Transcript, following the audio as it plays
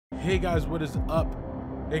Hey guys, what is up?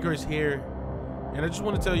 Ikris here, and I just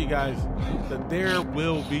want to tell you guys that there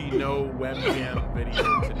will be no webcam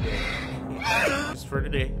video today. Just for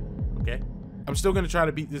today, okay? I'm still gonna try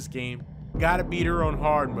to beat this game. Gotta beat her on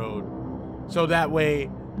hard mode, so that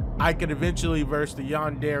way I could eventually verse the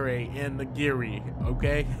Yandere and the Giri,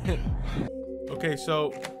 okay? Okay,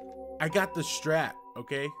 so I got the strap,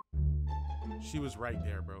 okay? She was right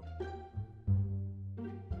there, bro.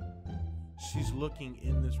 She's looking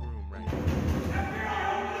in this room right now.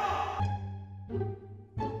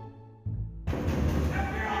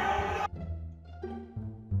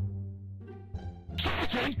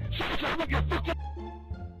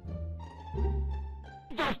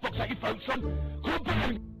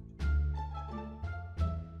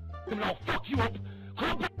 I'll fuck you up.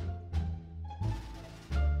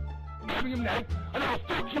 Having him now, and I'll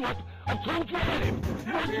fuck you up. I've told you about him.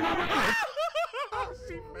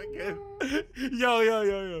 She freaking...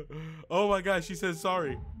 Yo. Oh my god, she said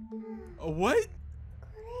sorry. What?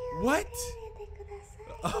 What?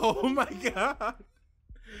 Oh my god.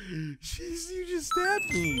 You just stabbed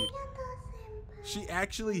me. She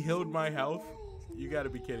actually healed my health? You gotta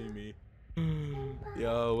be kidding me.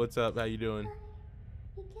 Yo, what's up? How you doing?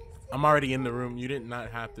 I'm already in the room. You did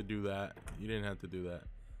not have to do that. You didn't have to do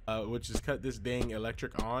that. Which is cut this dang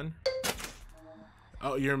electric on.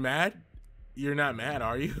 Oh, you're mad? You're not mad,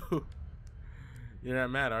 are you? You're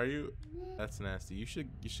not mad, are you? That's nasty. You should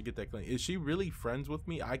get that clean. Is she really friends with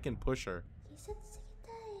me? I can push her.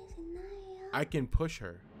 I can push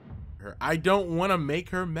her. I don't want to make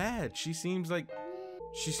her mad. She seems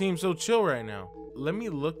so chill right now. Let me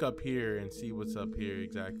look up here and see what's up here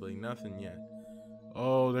exactly. Nothing yet.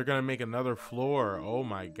 Oh, they're gonna make another floor. Oh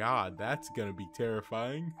my god, that's gonna be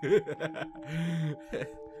terrifying.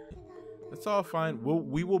 It's all fine.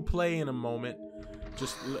 We will play in a moment.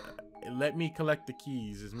 Just let me collect the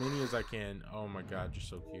keys, as many as I can. Oh my god, you're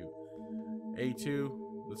so cute. A2,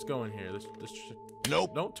 let's go in here. Let's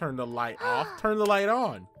nope. Don't turn the light off. Turn the light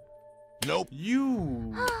on. Nope.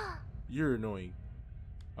 You're annoying.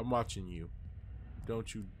 I'm watching you.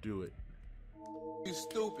 Don't you do it. You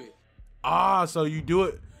stupid. Ah, so you do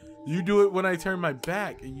it. You do it when I turn my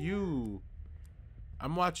back. I'm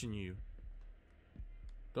watching you.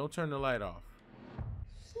 Don't turn the light off.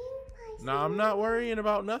 Nah, I'm not worrying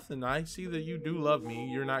about nothing. I see that you do love me.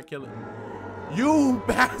 You're not killing me. You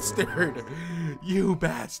bastard. You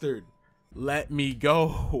bastard. Let me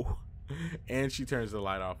go. And she turns the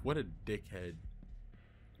light off. What a dickhead.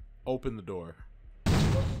 Open the door.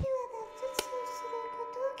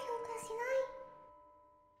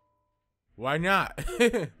 Why not?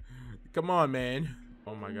 Come on, man.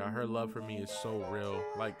 Oh my god, her love for me is so real.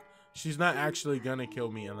 Like, she's not actually gonna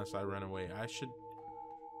kill me unless I run away. I should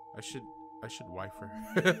wife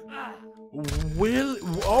her. Will?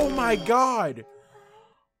 Oh my god.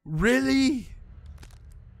 Really?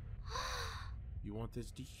 You want this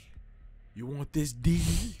D? You want this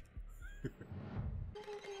D?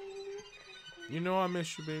 You know I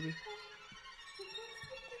miss you, baby.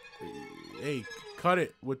 Hey, cut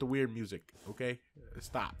it with the weird music, okay?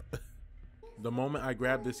 Stop. The moment I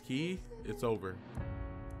grab this key, it's over.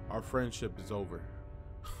 Our friendship is over.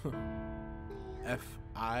 If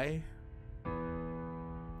I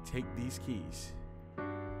take these keys,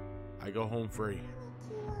 I go home free.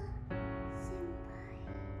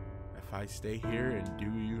 If I stay here and do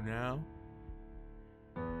you now,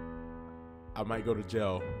 I might go to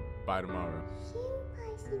jail by tomorrow.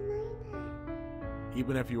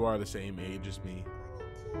 Even if you are the same age as me,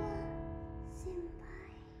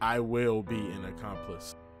 I will be an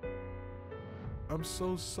accomplice. I'm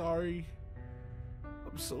so sorry.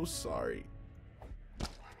 I'm so sorry.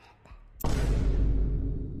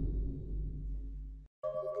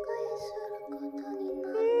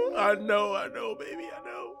 I know, baby, I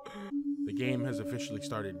know. The game has officially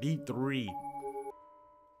started. D3.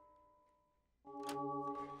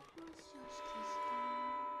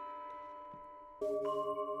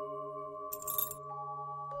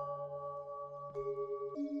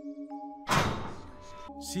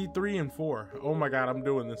 C3 and 4. Oh my god, I'm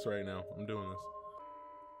doing this right now. I'm doing this.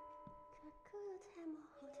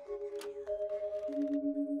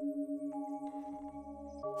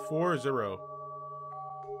 4-0.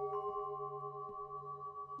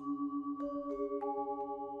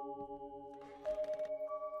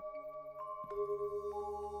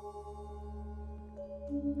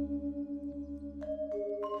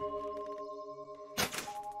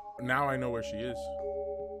 Now I know where she is.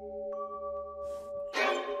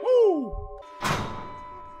 Woo!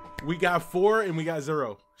 We got 4 and we got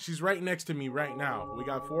 0. She's right next to me right now. We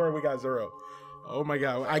got 4 and we got 0. Oh my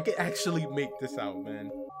god, I can actually make this out,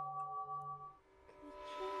 man.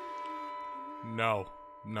 No.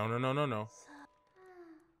 No, no, no, no, no.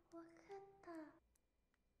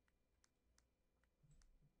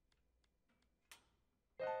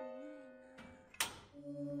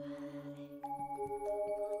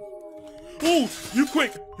 Oh, you're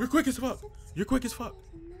quick. You're quick as fuck. You're quick as fuck.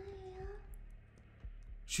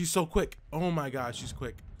 She's so quick. Oh my god, she's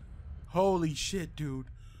quick. Holy shit, dude.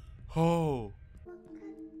 Oh.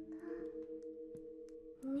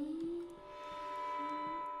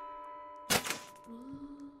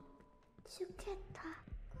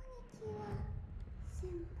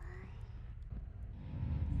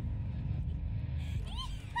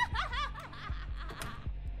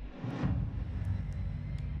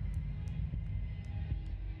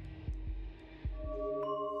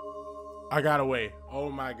 I got away. Oh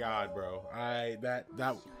my god, bro.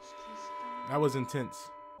 That was intense.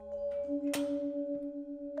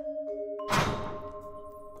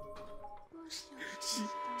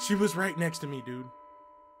 She was right next to me, dude.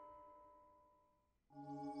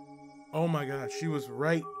 Oh my god, she was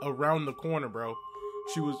right around the corner, bro.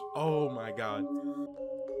 She was, oh my god.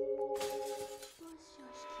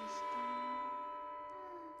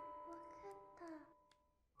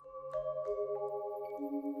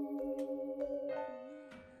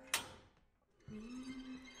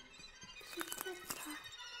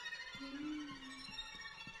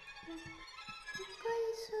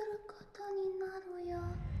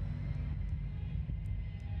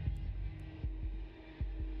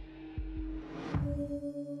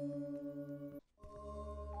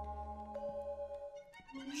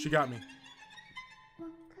 She got me.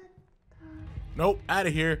 Nope, out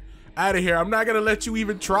of here. Out of here. I'm not gonna let you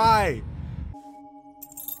even try.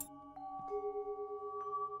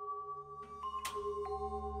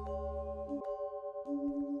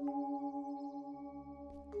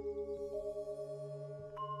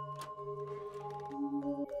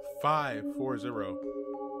 Five, 4, 0.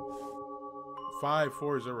 5,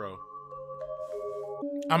 4, 0.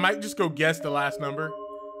 I might just go guess the last number,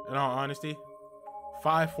 in all honesty.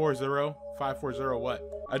 5, 4, 0. 5, 4, 0 what?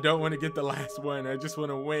 I don't want to get the last one. I just want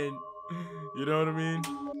to win. You know what I mean?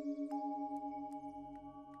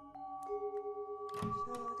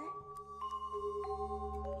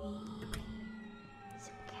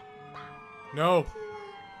 No.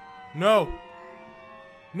 No.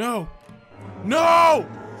 No. No.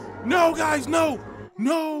 No, guys, no.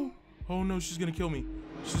 No. Oh, no, she's going to kill me.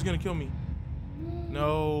 She's going to kill me.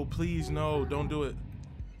 No, please, no. Don't do it.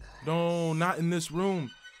 No, not in this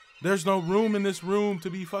room. There's no room in this room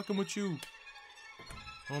to be fucking with you.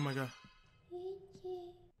 Oh my god.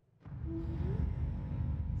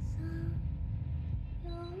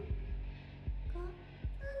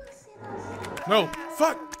 No,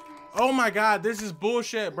 fuck. Oh my god, this is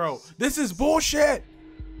bullshit, bro. This is bullshit.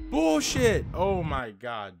 Bullshit. Oh my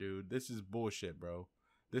god, dude. This is bullshit, bro.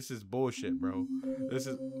 This is bullshit, bro. This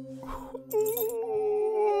is...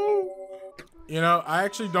 You know, I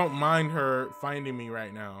actually don't mind her finding me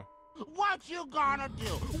right now. What you gonna do?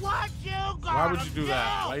 What you gonna do? Why would you do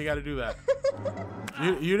that? Why you gotta do that?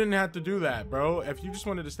 You didn't have to do that, bro. If you just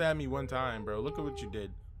wanted to stab me one time, bro, look at what you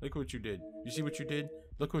did. Look at what you did. You see what you did?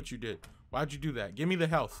 Look what you did. Why'd you do that? Give me the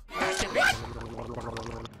health.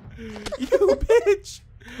 You bitch!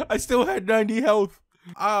 I still had 90 health.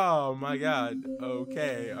 Oh my god.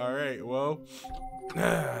 Okay, alright, well.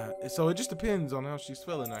 So it just depends on how she's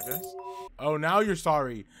feeling, I guess. Oh, now you're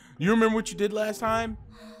sorry. You remember what you did last time?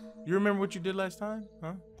 You remember what you did last time?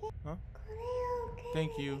 Huh? Huh?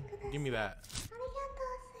 Thank you. Give me that.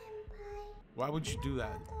 Why would you do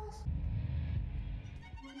that?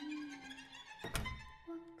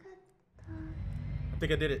 I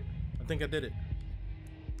think I did it. I think I did it.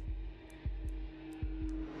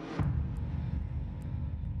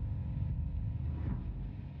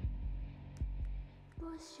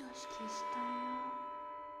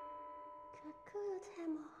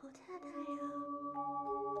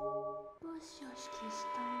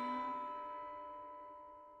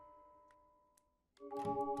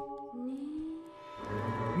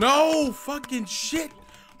 No fucking shit.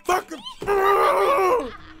 Fucking.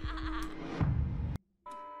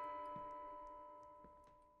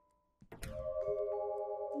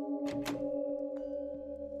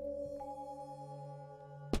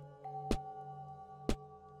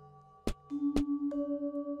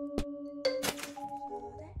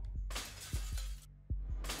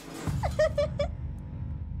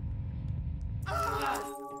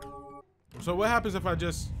 So what happens if I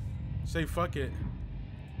just say fuck it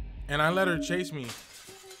and I let her chase me?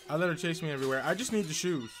 I let her chase me everywhere. I just need the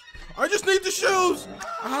shoes. I just need the shoes!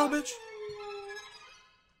 Ow, bitch.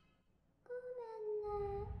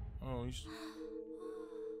 Oh,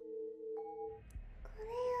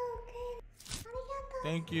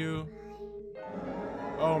 Thank you.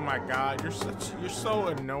 Oh my God, you're so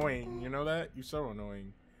annoying. You know that? You're so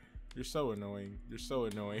annoying. You're so annoying. You're so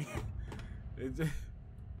annoying.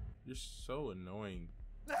 You're so annoying.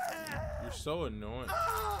 You're so annoying.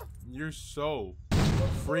 You're so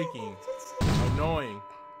freaking annoying.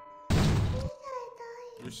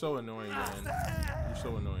 You're so annoying, man. You're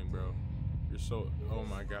so annoying, bro. You're so, oh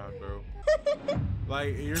my God, bro.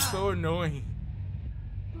 Like, you're so annoying.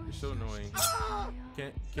 You're so annoying.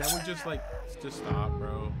 Can't we just like, just stop,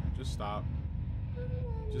 bro? Just stop.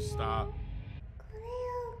 Just stop.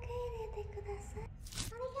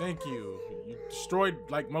 Thank you. You destroyed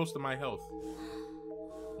like most of my health.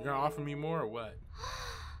 You're gonna offer me more or what?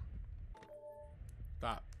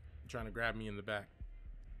 Stop. You're trying to grab me in the back.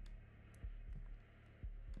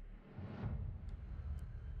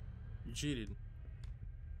 You cheated.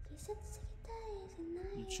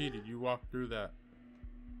 You cheated. You walked through that.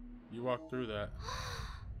 You walked through that.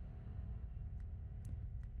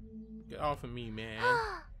 Get off of me, man.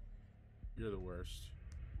 You're the worst.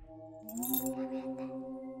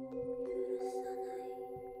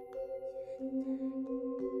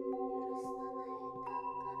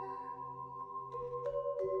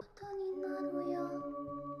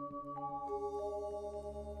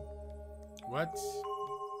 What?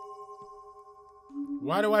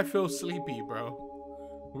 Why do I feel sleepy, bro?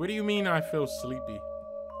 What do you mean I feel sleepy?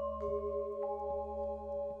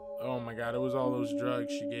 Oh my God, it was all those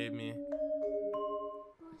drugs she gave me.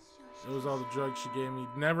 It was all the drugs she gave me.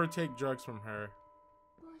 Never take drugs from her.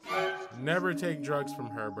 Never take drugs from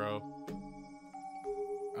her, bro.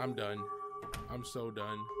 I'm done. I'm so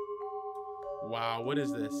done. Wow, what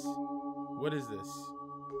is this? What is this?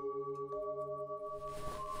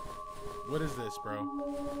 What is this, bro?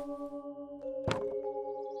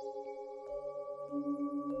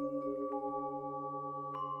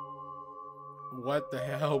 What the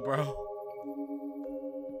hell, bro?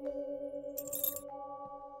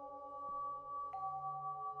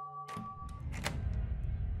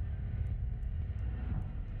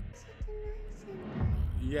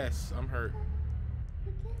 Yes, I'm hurt.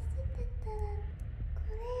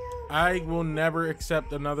 I will never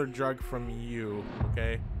accept another drug from you,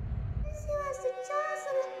 okay?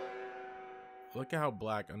 Look at how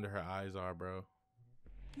black under her eyes are, bro.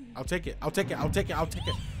 I'll take it. I'll take it. I'll take it. I'll take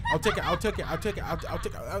it. I'll take it. I'll take it. I'll take it. I'll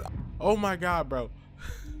take it. Oh my God, bro.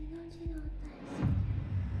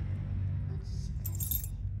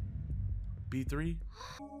 B3?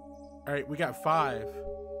 All right, we got 5.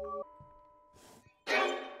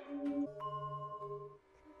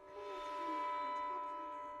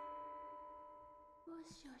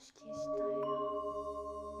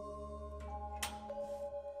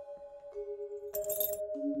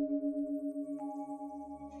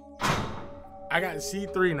 I got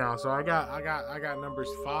C3 now, so I got numbers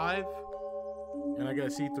 5, and I got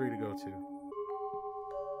C3 to go to.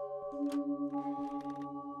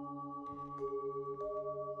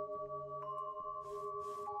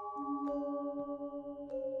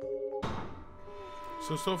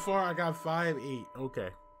 So far I got 5, 8. Okay.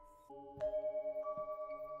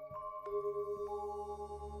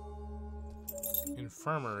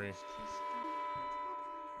 Infirmary.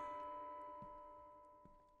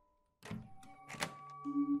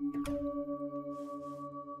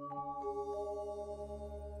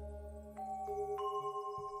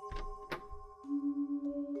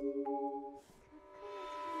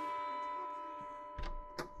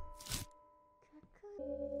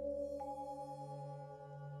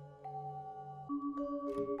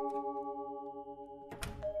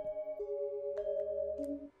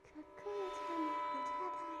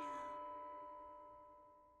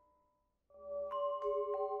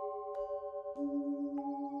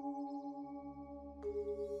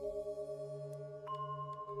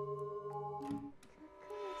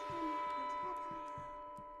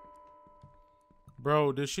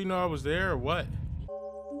 Bro, did she know I was there or what?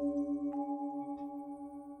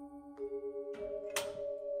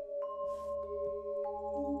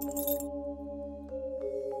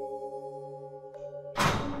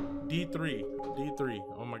 D3. D3.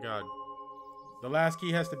 Oh my God. The last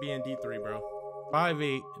key has to be in D3, bro.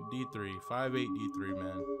 5-8 D3. 5-8 D3,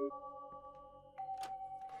 man.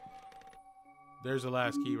 There's the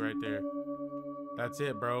last key right there. That's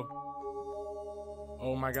it, bro.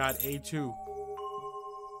 Oh my God. A2.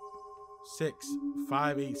 6.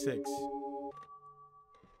 5, 8, 6.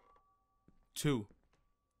 2.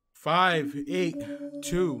 5, 8,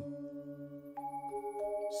 2.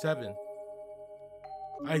 7.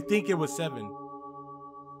 I think it was 7.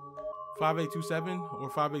 5827 or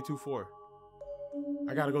 5824.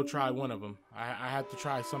 I gotta go try one of them. I have to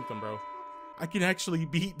try something, bro. I can actually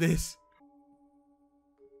beat this. I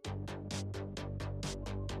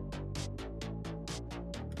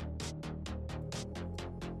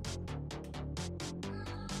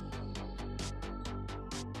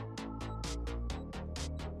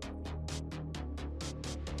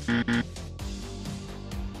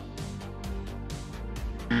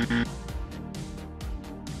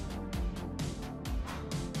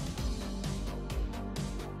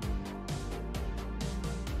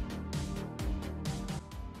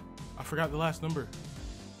forgot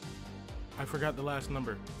the last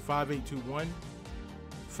number. 5821,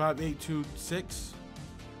 5826.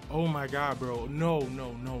 Oh my God, bro. No.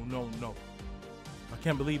 I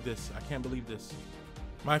can't believe this.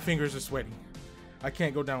 My fingers are sweating. I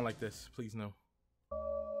can't go down like this. Please, no.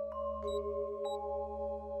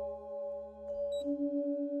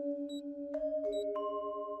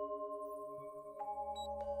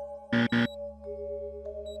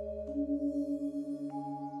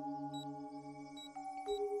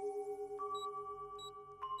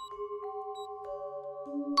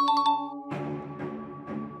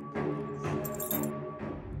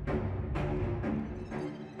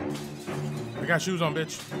 I got shoes on,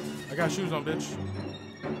 bitch. I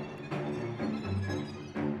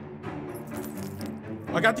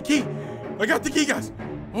got the key. Guys.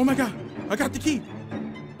 Oh my God. I got the key.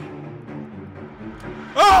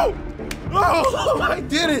 Oh! I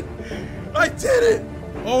did it.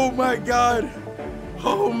 Oh my God.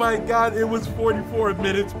 It was 44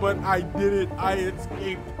 minutes, but I did it. I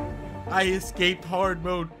escaped hard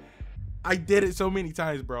mode. I did it so many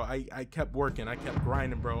times, bro. I kept working. I kept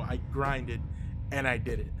grinding, bro. I grinded and I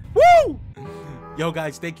did it. Woo! Yo,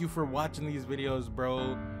 guys, thank you for watching these videos,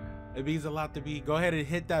 bro. It means a lot to me. Go ahead and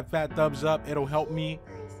hit that fat thumbs up. It'll help me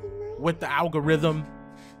with the algorithm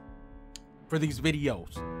for these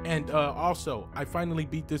videos. And also, I finally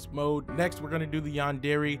beat this mode. Next, we're going to do the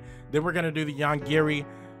Yandere. Then we're going to do the Yangiri.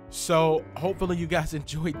 So hopefully you guys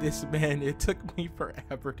enjoyed this, man. It took me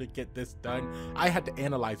forever to get this done. I had to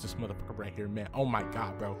analyze this motherfucker right here, man. Oh my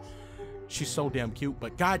God, bro. She's so damn cute,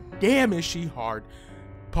 but god damn is she hard.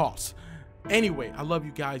 Pause. Anyway, I love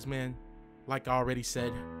you guys, man. Like I already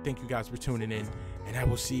said, thank you guys for tuning in, and I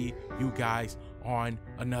will see you guys on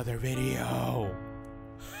another video.